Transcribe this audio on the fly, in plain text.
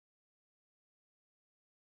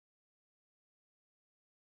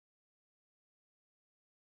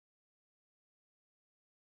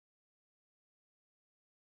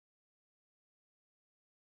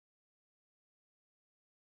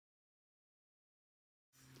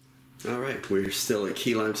All right, we're still at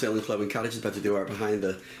Key Largo Sailing Club and Cottages, about to do our behind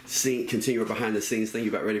the scenes thing. You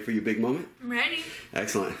about ready for your big moment? I'm ready.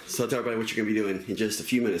 Excellent. So tell everybody what you're going to be doing in just a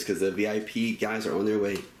few minutes, because the VIP guys are on their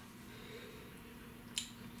way.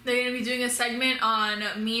 They're going to be doing a segment on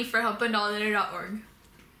me for HelpEndAllLitter.org.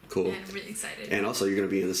 Cool. And I'm really excited. And also you're going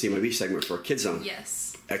to be in the See My Beach segment for Kids Zone.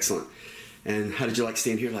 Yes. Excellent. And how did you like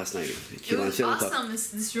staying here last night? It was awesome.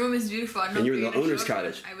 This room is beautiful. And you were in the owner's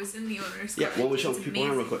cottage. I was in the owner's cottage. Yeah, well, we'll show people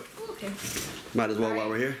around real quick. Oh, okay. Might as well while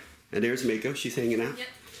we're here. And there's Mako. She's hanging out. Yep.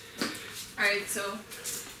 Alright, so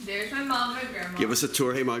there's my mom and my grandma. Give us a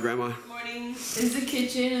tour. Hey, my grandma. Morning. This is the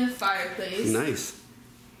kitchen and a fireplace. Nice.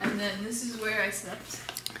 And then this is where I slept.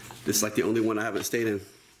 This is like the only one I haven't stayed in.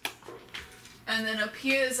 And then up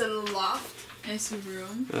here is a loft. Nice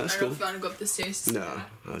room. Oh, that's I don't know if you want to go up the stairs. No,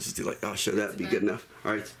 I'll just do like, I'll show that, be good enough.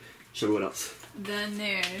 All right, show me what else. Then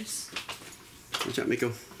there's Good job,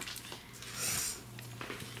 Mako.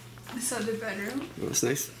 this other bedroom. Oh, that's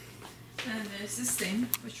nice. And there's this thing,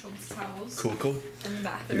 which holds towels. Cool, cool. And the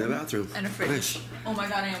bathroom. And the bathroom. And a fridge. Nice. Oh my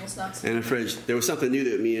god, I almost knocked. And a fridge. There was something new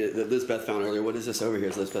that Lisbeth found earlier. What is this over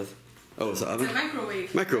here, Lisbeth? Oh, it's an oven? It's a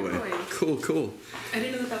microwave. Microwave. Cool, cool. I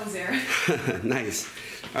didn't know that was there. Nice.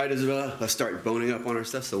 All right, Izabella, let's start boning up on our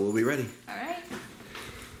stuff so we'll be ready. Alright.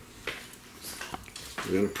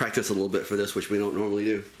 We're going to practice a little bit for this, which we don't normally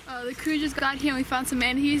do. The crew just got here and we found some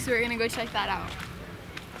manatees, so we're going to go check that out.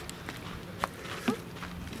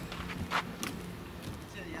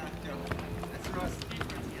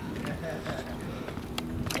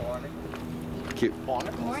 Cute.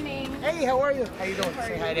 Morning. Hey, how are you? How you doing?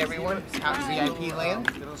 Say hi to everyone. How's VIP land?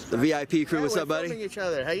 The VIP crew, what's up, buddy? We're filming each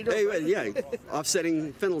other. How you doing? Hey, yeah,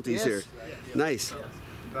 offsetting penalties Yes. here. Nice.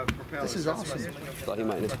 This is awesome. Thought he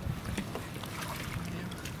might have.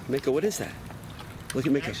 Mako, what is that? Look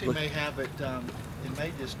at Mako. Actually, Look. may have it. It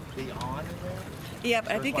may just be on in there. Yep,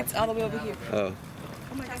 I think it's all the way over here. Oh.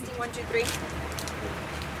 Testing 1, 2, 3.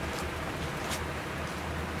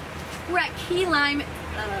 We're at Key Lime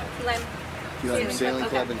Sailing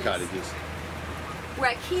Club and Okay. Cottages. We're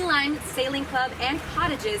at Key Lime Sailing Club and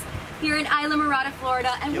Cottages here in Isla Mirada,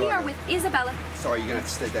 Florida, and we are with Izabella. Sorry, you're going to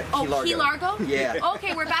have to say that. Oh, Key Largo? Yeah.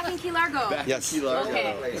 Okay, we're back in Key Largo. Yes. Key Largo.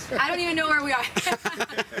 Okay. I don't even know where we are.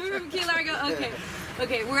 We're from Key Largo. Okay.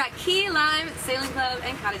 Okay, we're at Key Lime Sailing Club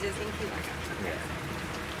and Cottages in Key Largo.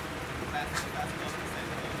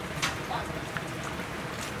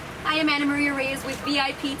 I am Anna Maria Reyes with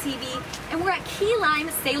VIP TV, and we're at Key Lime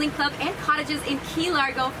Sailing Club and Cottages in Key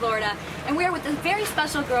Largo, Florida. And we're with a very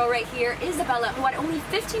special girl right here, Izabella, who at only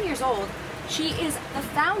 15 years old, she is the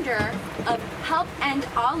founder of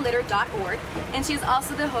HelpEndAllLitter.org, and she is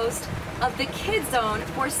also the host of the Kids Zone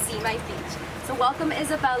for See My Beach. So welcome,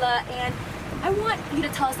 Izabella, and I want you to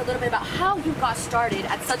tell us a little bit about how you got started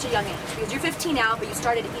at such a young age, because you're 15 now, but you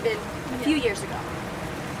started even a few years ago.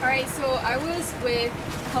 Alright, so I was with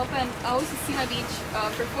I was with See My Beach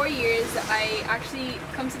for 4 years. I actually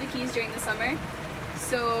come to the Keys during the summer.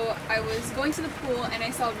 So I was going to the pool and I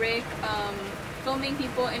saw Rick filming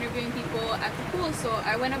people, interviewing people at the pool. So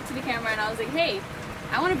I went up to the camera and I was like, hey,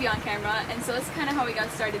 I want to be on camera. And so that's kind of how we got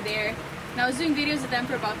started there. And I was doing videos with them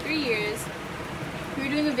for about 3 years. We were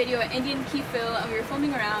doing a video at Indian Key Phil and we were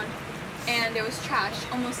filming around and there was trash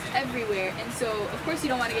almost everywhere. And so of course you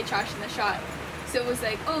don't want to get trash in the shot. So it was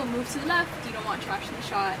like, oh, move to the left, you don't want trash in the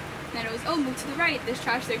shot. And then it was, oh, move to the right, there's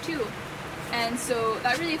trash there too. And so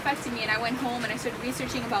that really affected me, and I went home and I started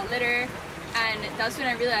researching about litter, and that's when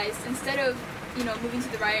I realized instead of, you know, moving to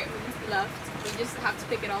the right or moving to the left, we just have to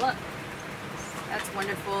pick it all up. That's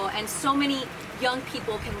wonderful, and so many young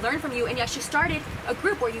people can learn from you. And you actually started a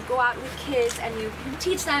group where you go out with kids and you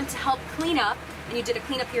teach them to help clean up, and you did a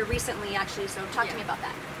cleanup here recently actually, so talk to me about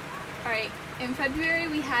that. Alright, in February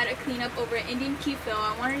we had a cleanup over at Indian Key Phil.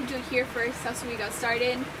 I wanted to do it here first, that's where we got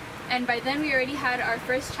started. And by then we already had our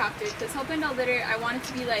first chapter, because HelpEndAllLitter, I wanted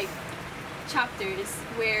to be like chapters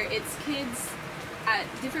where it's kids at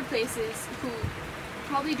different places who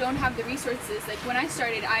probably don't have the resources. Like when I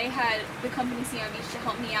started, I had the company See My Beach to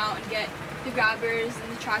help me out and get the grabbers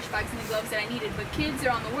and the trash bags and the gloves that I needed. But kids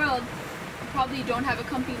around the world probably don't have a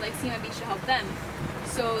company like See My Beach to help them.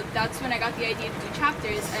 So that's when I got the idea to do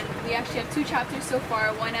chapters, and we actually have 2 chapters so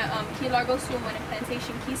far, one at Key Largo School and one at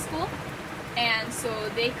Plantation Key School. And so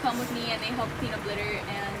they come with me and they help clean up litter,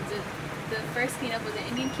 and the first cleanup was at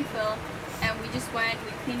Indian Key Phil, and we just went,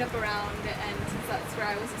 we cleaned up around, and since that's where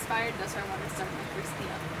I was inspired, that's where I wanted to start my first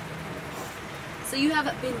cleanup. So you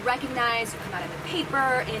have been recognized, you come out in the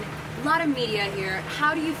paper, in a lot of media here.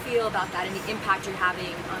 How do you feel about that and the impact you're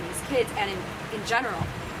having on these kids and in general?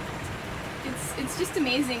 It's just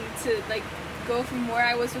amazing to like go from where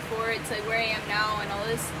I was before to like where I am now and all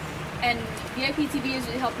this And VIP TV is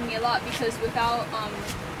really helping me a lot because without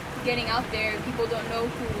getting out there, people don't know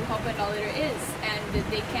who HelpEndAllLitter is, and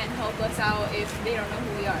they can't help us out if they don't know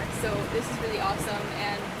who we are. So this is really awesome,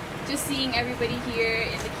 and just seeing everybody here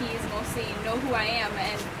in the Keys mostly know who I am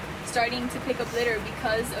and starting to pick up litter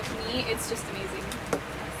because of me, it's just amazing.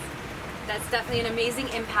 That's definitely an amazing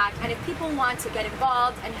impact. And if people want to get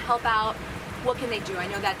involved and help out, what can they do? I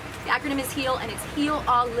know that the acronym is HEAL, and it's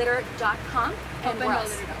HealAllLitter.com. And where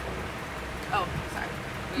else? HelpEndAllLitter.org. Oh, sorry.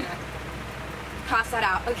 I'm gonna cross that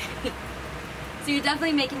out. Okay. So you're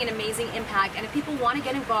definitely making an amazing impact. And if people want to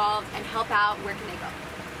get involved and help out, where can they go?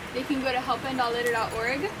 They can go to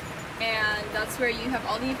HelpEndAllLitter.org, and that's where you have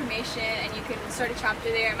all the information and you can start a chapter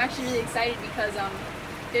there. I'm actually really excited because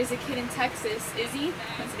there's a kid in Texas, Izzy,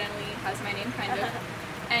 coincidentally has my name kind of,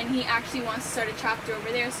 and he actually wants to start a chapter over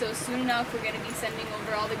there. So soon enough, we're going to be sending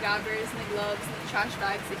over all the grabbers and the gloves and the trash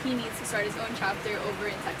bags that he needs to start his own chapter over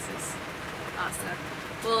in Texas. Awesome.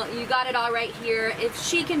 Well, you got it all right here. If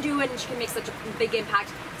she can do it and she can make such a big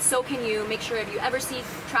impact, so can you. Make sure if you ever see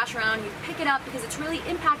trash around, you pick it up because it's really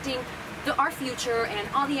impacting our future and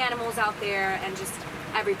all the animals out there and just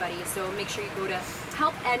everybody. So make sure you go to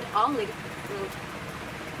HelpEndAllLitter.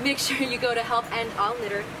 Make sure you go to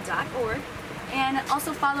HelpEndAllLitter.org, and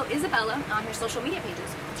also follow Izabella on her social media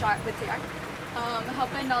pages. With the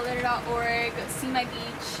HelpEndAllLitter.org, See My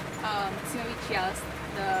Beach, yeah, that's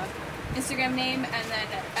the Instagram name, and then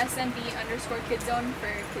SMB_KidZone for KidZone.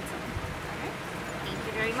 Alright. Thank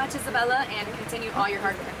you very much, Izabella, and continue all your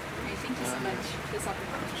hard work. Thank you so much for this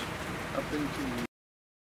opportunity.